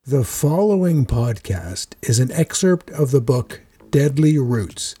The following podcast is an excerpt of the book Deadly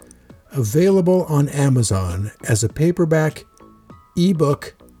Roots, available on Amazon as a paperback,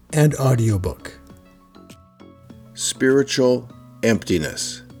 ebook, and audiobook. Spiritual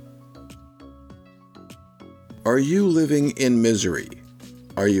emptiness. Are you living in misery?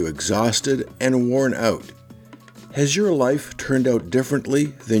 Are you exhausted and worn out? Has your life turned out differently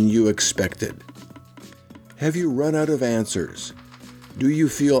than you expected? Have you run out of answers? Do you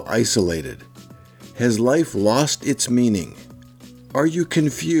feel isolated? Has life lost its meaning? Are you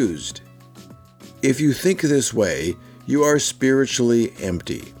confused? If you think this way, you are spiritually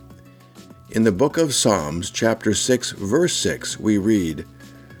empty. In the book of Psalms, chapter 6, verse 6, we read,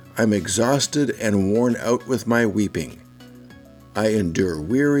 "I'm exhausted and worn out with my weeping. I endure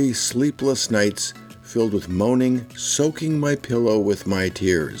weary, sleepless nights filled with moaning, soaking my pillow with my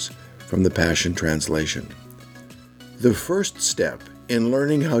tears," from the Passion Translation. The first step in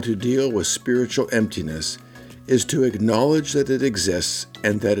learning how to deal with spiritual emptiness is to acknowledge that it exists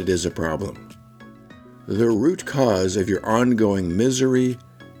and that it is a problem. The root cause of your ongoing misery,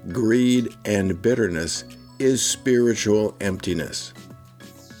 greed, and bitterness is spiritual emptiness.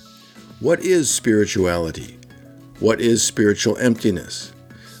 What is spirituality? What is spiritual emptiness?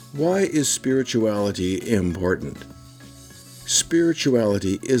 Why is spirituality important?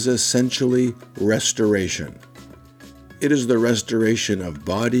 Spirituality is essentially restoration. It is the restoration of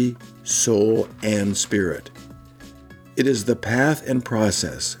body, soul, and spirit. It is the path and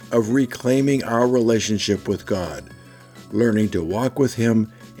process of reclaiming our relationship with God, learning to walk with Him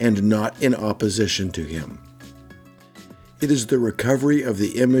and not in opposition to Him. It is the recovery of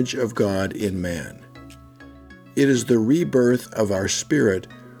the image of God in man. It is the rebirth of our spirit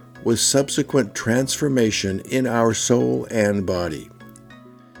with subsequent transformation in our soul and body.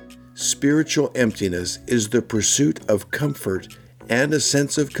 Spiritual emptiness is the pursuit of comfort and a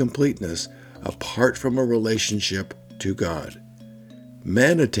sense of completeness apart from a relationship to God.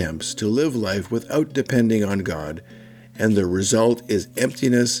 Man attempts to live life without depending on God, and the result is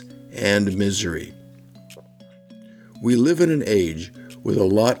emptiness and misery. We live in an age with a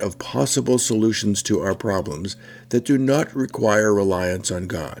lot of possible solutions to our problems that do not require reliance on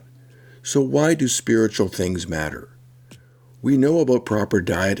God. So why do spiritual things matter? We know about proper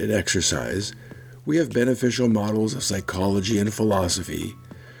diet and exercise. We have beneficial models of psychology and philosophy.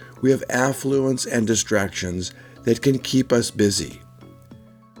 We have affluence and distractions that can keep us busy.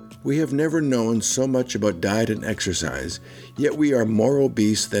 We have never known so much about diet and exercise, yet we are more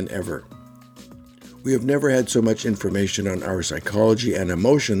obese than ever. We have never had so much information on our psychology and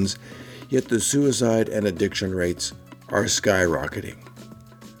emotions, yet the suicide and addiction rates are skyrocketing.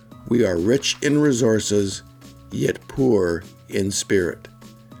 We are rich in resources, yet poor in spirit.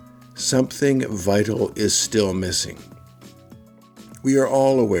 Something vital is still missing. We are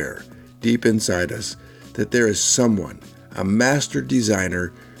all aware, deep inside us, that there is someone, a master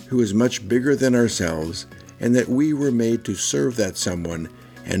designer, who is much bigger than ourselves, and that we were made to serve that someone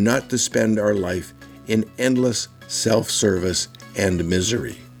and not to spend our life in endless self-service and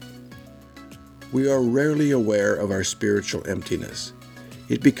misery. We are rarely aware of our spiritual emptiness.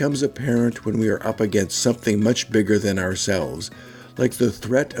 It becomes apparent when we are up against something much bigger than ourselves, like the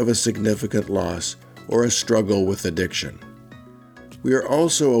threat of a significant loss or a struggle with addiction. We are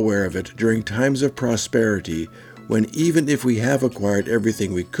also aware of it during times of prosperity, when even if we have acquired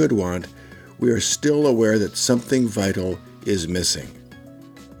everything we could want, we are still aware that something vital is missing.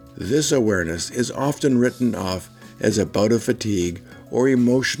 This awareness is often written off as a bout of fatigue or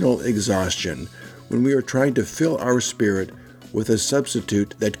emotional exhaustion when we are trying to fill our spirit with a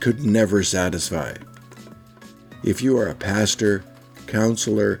substitute that could never satisfy. If you are a pastor,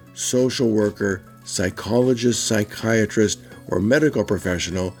 counselor, social worker, psychologist, psychiatrist, or medical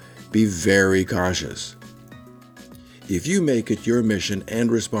professional, be very cautious. If you make it your mission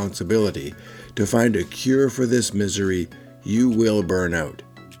and responsibility to find a cure for this misery, you will burn out.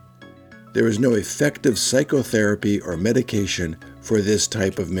 There is no effective psychotherapy or medication for this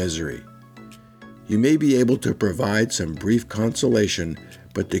type of misery. You may be able to provide some brief consolation,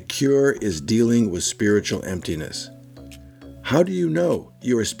 but the cure is dealing with spiritual emptiness. How do you know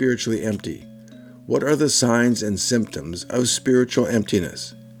you are spiritually empty? What are the signs and symptoms of spiritual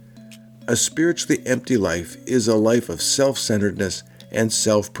emptiness? A spiritually empty life is a life of self-centeredness and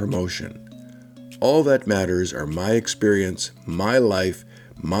self-promotion. All that matters are my experience, my life,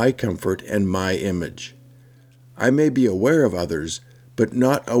 my comfort, and my image. I may be aware of others, but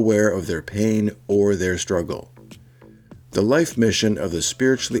not aware of their pain or their struggle. The life mission of the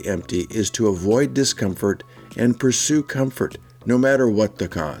spiritually empty is to avoid discomfort and pursue comfort, no matter what the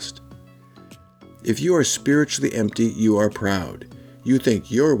cost. If you are spiritually empty, you are proud. You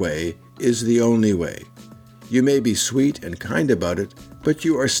think your way is the only way. You may be sweet and kind about it, but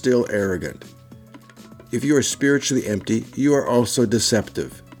you are still arrogant. If you are spiritually empty, you are also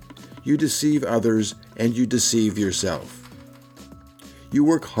deceptive. You deceive others and you deceive yourself. You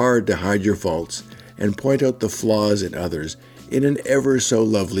work hard to hide your faults and point out the flaws in others in an ever so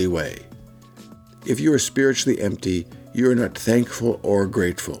lovely way. If you are spiritually empty, you are not thankful or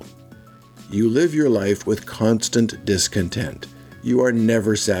grateful. You live your life with constant discontent. You are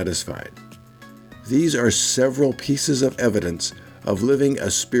never satisfied. These are several pieces of evidence of living a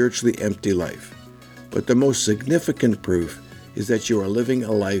spiritually empty life. But the most significant proof is that you are living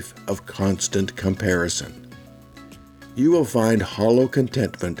a life of constant comparison. You will find hollow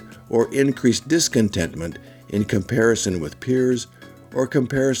contentment or increased discontentment in comparison with peers or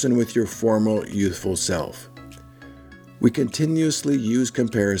comparison with your former youthful self. We continuously use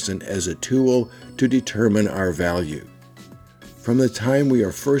comparison as a tool to determine our value. From the time we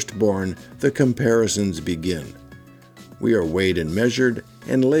are first born, the comparisons begin. We are weighed and measured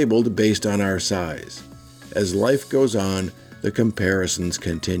and labeled based on our size. As life goes on, the comparisons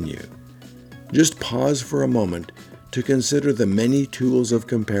continue. Just pause for a moment to consider the many tools of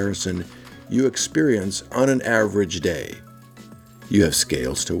comparison you experience on an average day. You have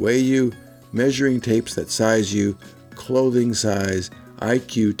scales to weigh you, measuring tapes that size you, clothing size,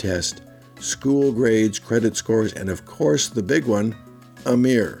 IQ test, school grades, credit scores, and of course the big one, a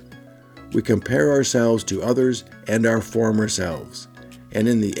mirror. We compare ourselves to others and our former selves, and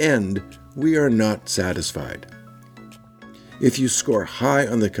in the end, we are not satisfied. If you score high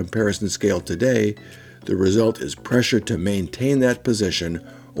on the comparison scale today, the result is pressure to maintain that position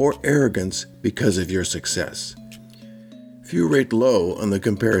or arrogance because of your success. If you rate low on the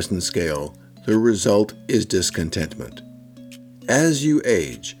comparison scale, the result is discontentment. As you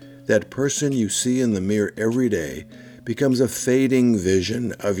age, that person you see in the mirror every day becomes a fading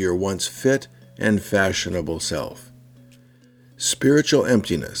vision of your once fit and fashionable self. Spiritual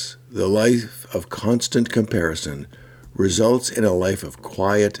emptiness, the life of constant comparison, results in a life of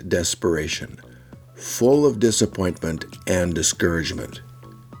quiet desperation, full of disappointment and discouragement.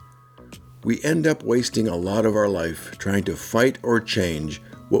 We end up wasting a lot of our life trying to fight or change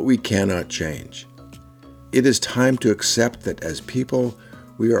what we cannot change. It is time to accept that as people,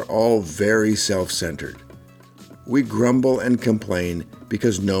 we are all very self-centered. We grumble and complain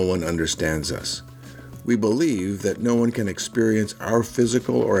because no one understands us. We believe that no one can experience our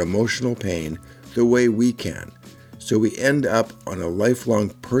physical or emotional pain the way we can, so we end up on a lifelong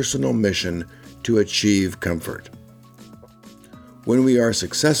personal mission to achieve comfort. When we are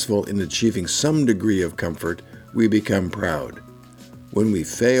successful in achieving some degree of comfort, we become proud. When we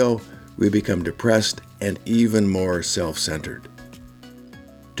fail, we become depressed and even more self-centered.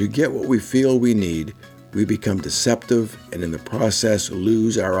 To get what we feel we need, we become deceptive and in the process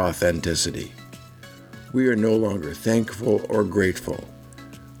lose our authenticity. We are no longer thankful or grateful.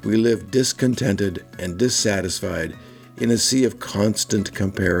 We live discontented and dissatisfied in a sea of constant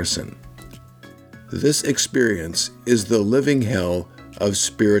comparison. This experience is the living hell of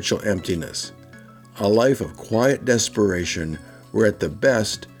spiritual emptiness, a life of quiet desperation where at the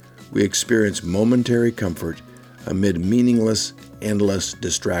best we experience momentary comfort amid meaningless, endless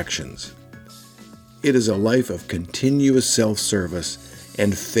distractions. It is a life of continuous self-service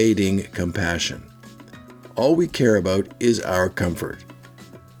and fading compassion. All we care about is our comfort.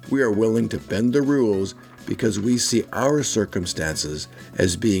 We are willing to bend the rules because we see our circumstances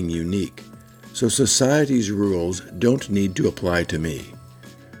as being unique. So society's rules don't need to apply to me.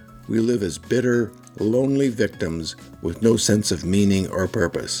 We live as bitter, lonely victims with no sense of meaning or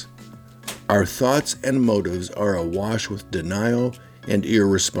purpose. Our thoughts and motives are awash with denial and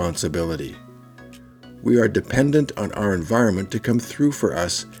irresponsibility. We are dependent on our environment to come through for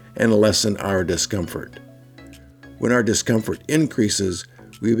us and lessen our discomfort. When our discomfort increases,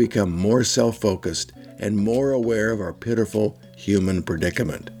 we become more self-focused and more aware of our pitiful human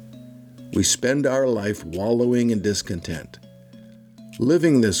predicament. We spend our life wallowing in discontent.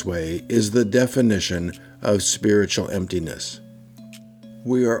 Living this way is the definition of spiritual emptiness.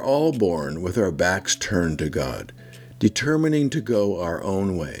 We are all born with our backs turned to God, determining to go our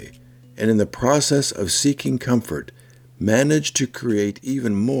own way, and in the process of seeking comfort, manage to create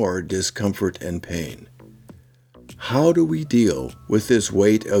even more discomfort and pain. How do we deal with this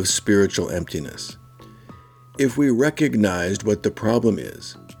weight of spiritual emptiness? If we recognized what the problem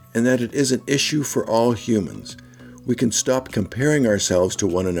is, and that it is an issue for all humans, we can stop comparing ourselves to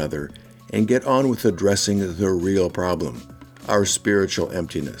one another and get on with addressing the real problem, our spiritual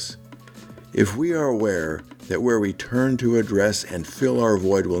emptiness. If we are aware that where we turn to address and fill our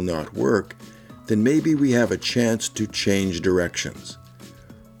void will not work, then maybe we have a chance to change directions.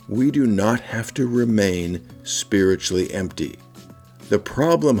 We do not have to remain spiritually empty. The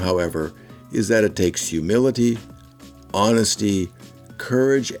problem, however, is that it takes humility, honesty,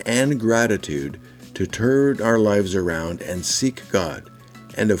 courage, and gratitude to turn our lives around and seek God.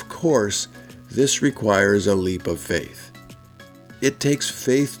 And of course, this requires a leap of faith. It takes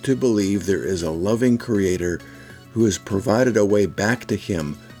faith to believe there is a loving Creator who has provided a way back to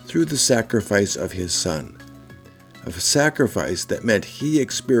Him through the sacrifice of His Son. A sacrifice that meant He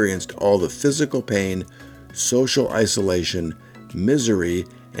experienced all the physical pain, social isolation, misery,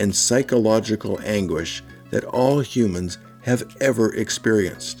 and psychological anguish that all humans have ever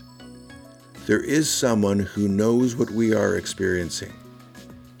experienced. There is someone who knows what we are experiencing.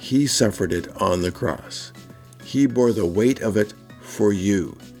 He suffered it on the cross. He bore the weight of it for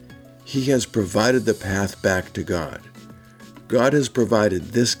you. He has provided the path back to God. God has provided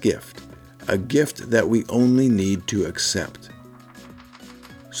this gift, a gift that we only need to accept.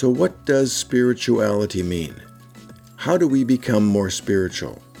 So what does spirituality mean? How do we become more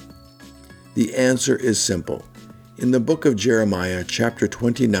spiritual? The answer is simple. In the book of Jeremiah, chapter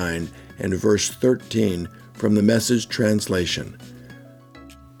 29 and verse 13 from the Message translation,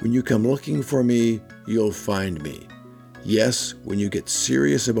 "When you come looking for me, you'll find me. Yes, when you get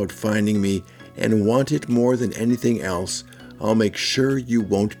serious about finding me and want it more than anything else, I'll make sure you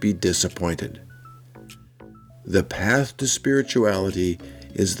won't be disappointed." The path to spirituality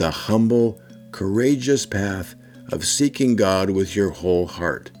is the humble, courageous path of seeking God with your whole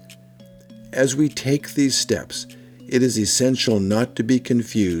heart. As we take these steps, it is essential not to be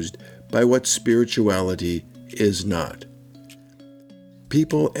confused by what spirituality is not.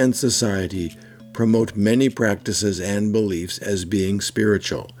 People and society promote many practices and beliefs as being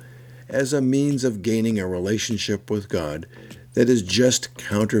spiritual, as a means of gaining a relationship with God that is just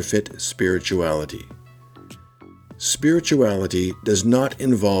counterfeit spirituality. Spirituality does not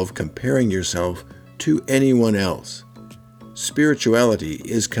involve comparing yourself to anyone else. Spirituality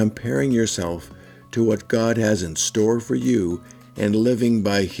is comparing yourself to what God has in store for you and living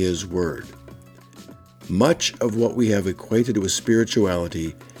by His Word. Much of what we have equated with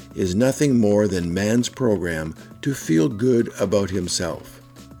spirituality is nothing more than man's program to feel good about himself.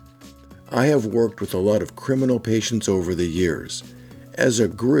 I have worked with a lot of criminal patients over the years. As a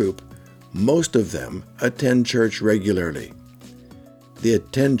group, most of them attend church regularly. They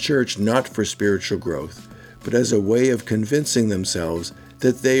attend church not for spiritual growth, but as a way of convincing themselves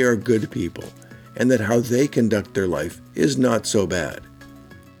that they are good people and that how they conduct their life is not so bad.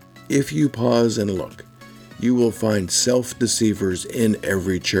 If you pause and look, you will find self-deceivers in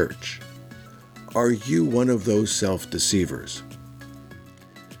every church. Are you one of those self-deceivers?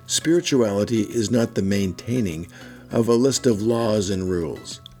 Spirituality is not the maintaining of a list of laws and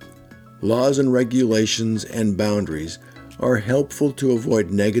rules. Laws and regulations and boundaries are helpful to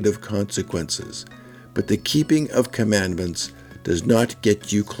avoid negative consequences, but the keeping of commandments does not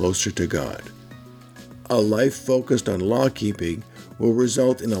get you closer to God. A life focused on law-keeping will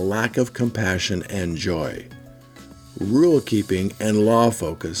result in a lack of compassion and joy. Rule-keeping and law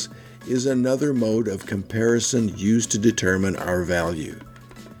focus is another mode of comparison used to determine our value.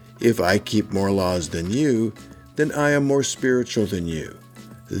 If I keep more laws than you, then I am more spiritual than you.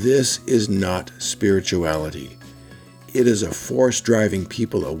 This is not spirituality. It is a force driving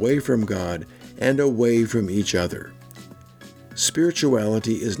people away from God and away from each other.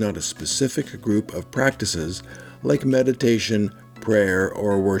 Spirituality is not a specific group of practices like meditation, prayer,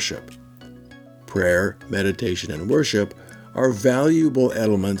 or worship. Prayer, meditation, and worship are valuable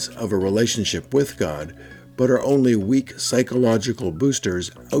elements of a relationship with God, but are only weak psychological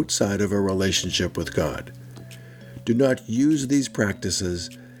boosters outside of a relationship with God. Do not use these practices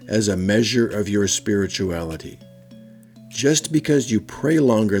as a measure of your spirituality. Just because you pray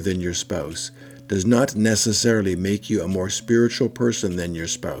longer than your spouse does not necessarily make you a more spiritual person than your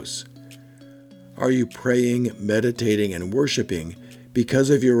spouse. Are you praying, meditating, and worshiping because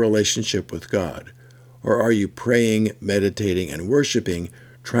of your relationship with God? Or are you praying, meditating, and worshiping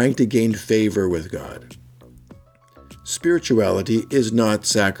trying to gain favor with God? Spirituality is not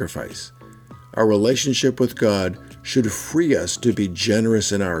sacrifice. Our relationship with God should free us to be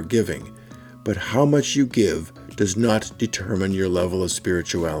generous in our giving, but how much you give does not determine your level of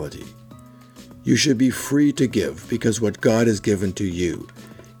spirituality. You should be free to give because what God has given to you,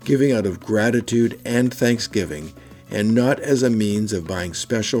 giving out of gratitude and thanksgiving, and not as a means of buying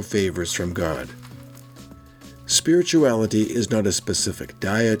special favors from God. Spirituality is not a specific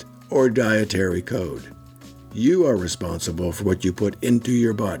diet or dietary code. You are responsible for what you put into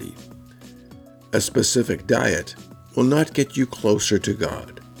your body. A specific diet will not get you closer to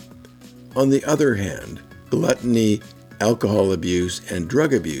God. On the other hand, gluttony, alcohol abuse, and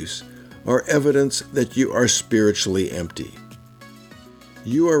drug abuse are evidence that you are spiritually empty.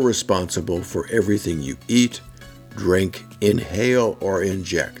 You are responsible for everything you eat, drink, inhale, or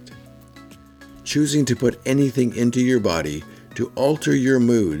inject. Choosing to put anything into your body to alter your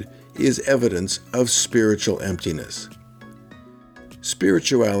mood is evidence of spiritual emptiness.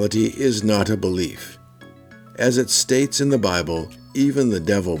 Spirituality is not a belief. As it states in the Bible, even the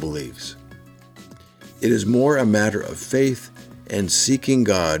devil believes. It is more a matter of faith and seeking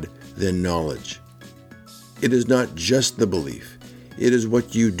God than knowledge. It is not just the belief, it is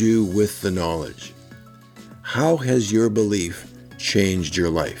what you do with the knowledge. How has your belief changed your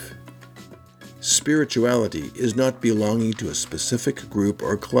life? Spirituality is not belonging to a specific group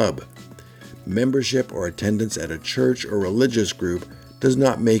or club. Membership or attendance at a church or religious group does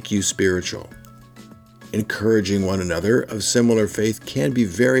not make you spiritual. Encouraging one another of similar faith can be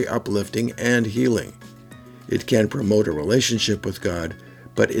very uplifting and healing. It can promote a relationship with God,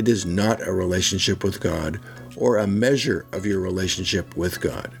 but it is not a relationship with God or a measure of your relationship with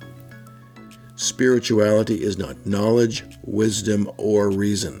God. Spirituality is not knowledge, wisdom, or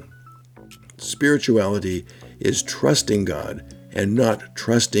reason. Spirituality is trusting God and not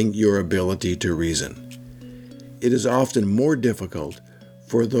trusting your ability to reason. It is often more difficult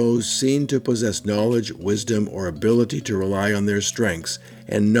for those seen to possess knowledge, wisdom, or ability to rely on their strengths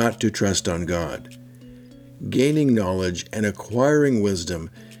and not to trust on God. Gaining knowledge and acquiring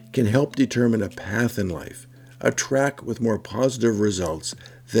wisdom can help determine a path in life, a track with more positive results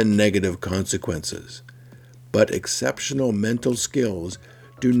than negative consequences. But exceptional mental skills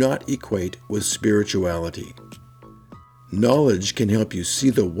do not equate with spirituality. Knowledge can help you see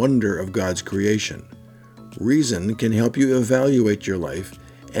the wonder of God's creation. Reason can help you evaluate your life,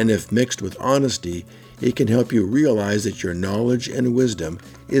 and if mixed with honesty, it can help you realize that your knowledge and wisdom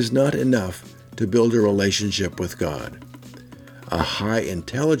is not enough to build a relationship with God. A high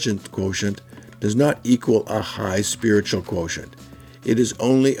intelligence quotient does not equal a high spiritual quotient. It is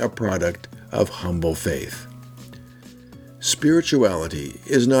only a product of humble faith. Spirituality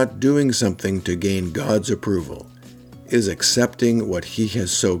is not doing something to gain God's approval. It is accepting what He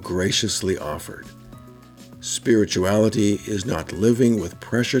has so graciously offered. Spirituality is not living with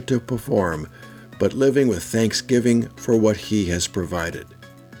pressure to perform, but living with thanksgiving for what He has provided.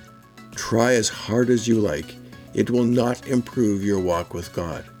 Try as hard as you like, it will not improve your walk with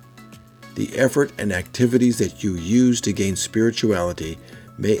God. The effort and activities that you use to gain spirituality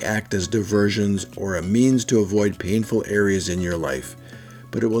may act as diversions or a means to avoid painful areas in your life,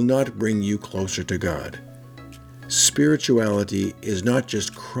 but it will not bring you closer to God. Spirituality is not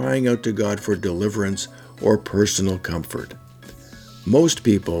just crying out to God for deliverance or personal comfort. Most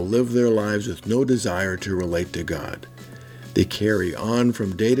people live their lives with no desire to relate to God. They carry on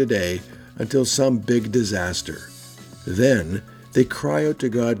from day to day until some big disaster. Then they cry out to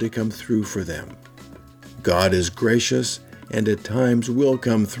God to come through for them. God is gracious and at times will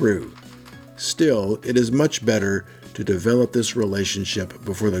come through. Still, it is much better to develop this relationship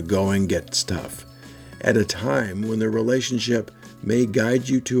before the going gets tough, at a time when the relationship may guide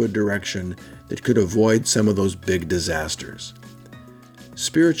you to a direction that could avoid some of those big disasters.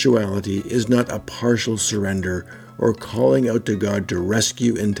 Spirituality is not a partial surrender or calling out to God to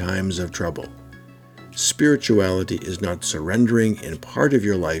rescue in times of trouble. Spirituality is not surrendering in part of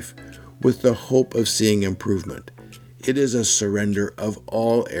your life with the hope of seeing improvement. It is a surrender of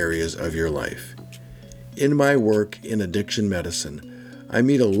all areas of your life. In my work in addiction medicine, I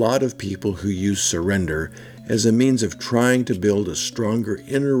meet a lot of people who use surrender as a means of trying to build a stronger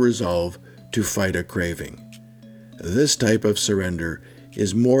inner resolve to fight a craving. This type of surrender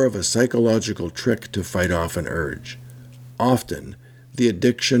is more of a psychological trick to fight off an urge. Often, the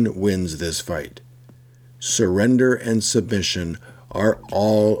addiction wins this fight. Surrender and submission are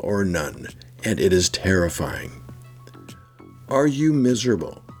all or none, and it is terrifying. Are you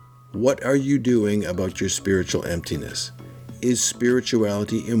miserable? What are you doing about your spiritual emptiness? Is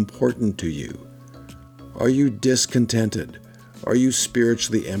spirituality important to you? Are you discontented? Are you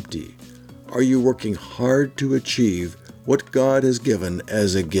spiritually empty? Are you working hard to achieve what God has given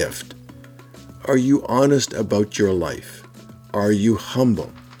as a gift? Are you honest about your life? Are you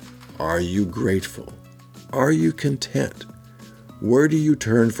humble? Are you grateful? Are you content? Where do you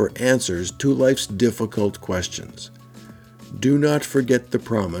turn for answers to life's difficult questions? Do not forget the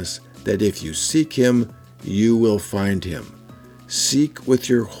promise that if you seek Him, you will find Him. Seek with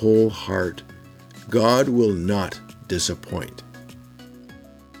your whole heart. God will not disappoint.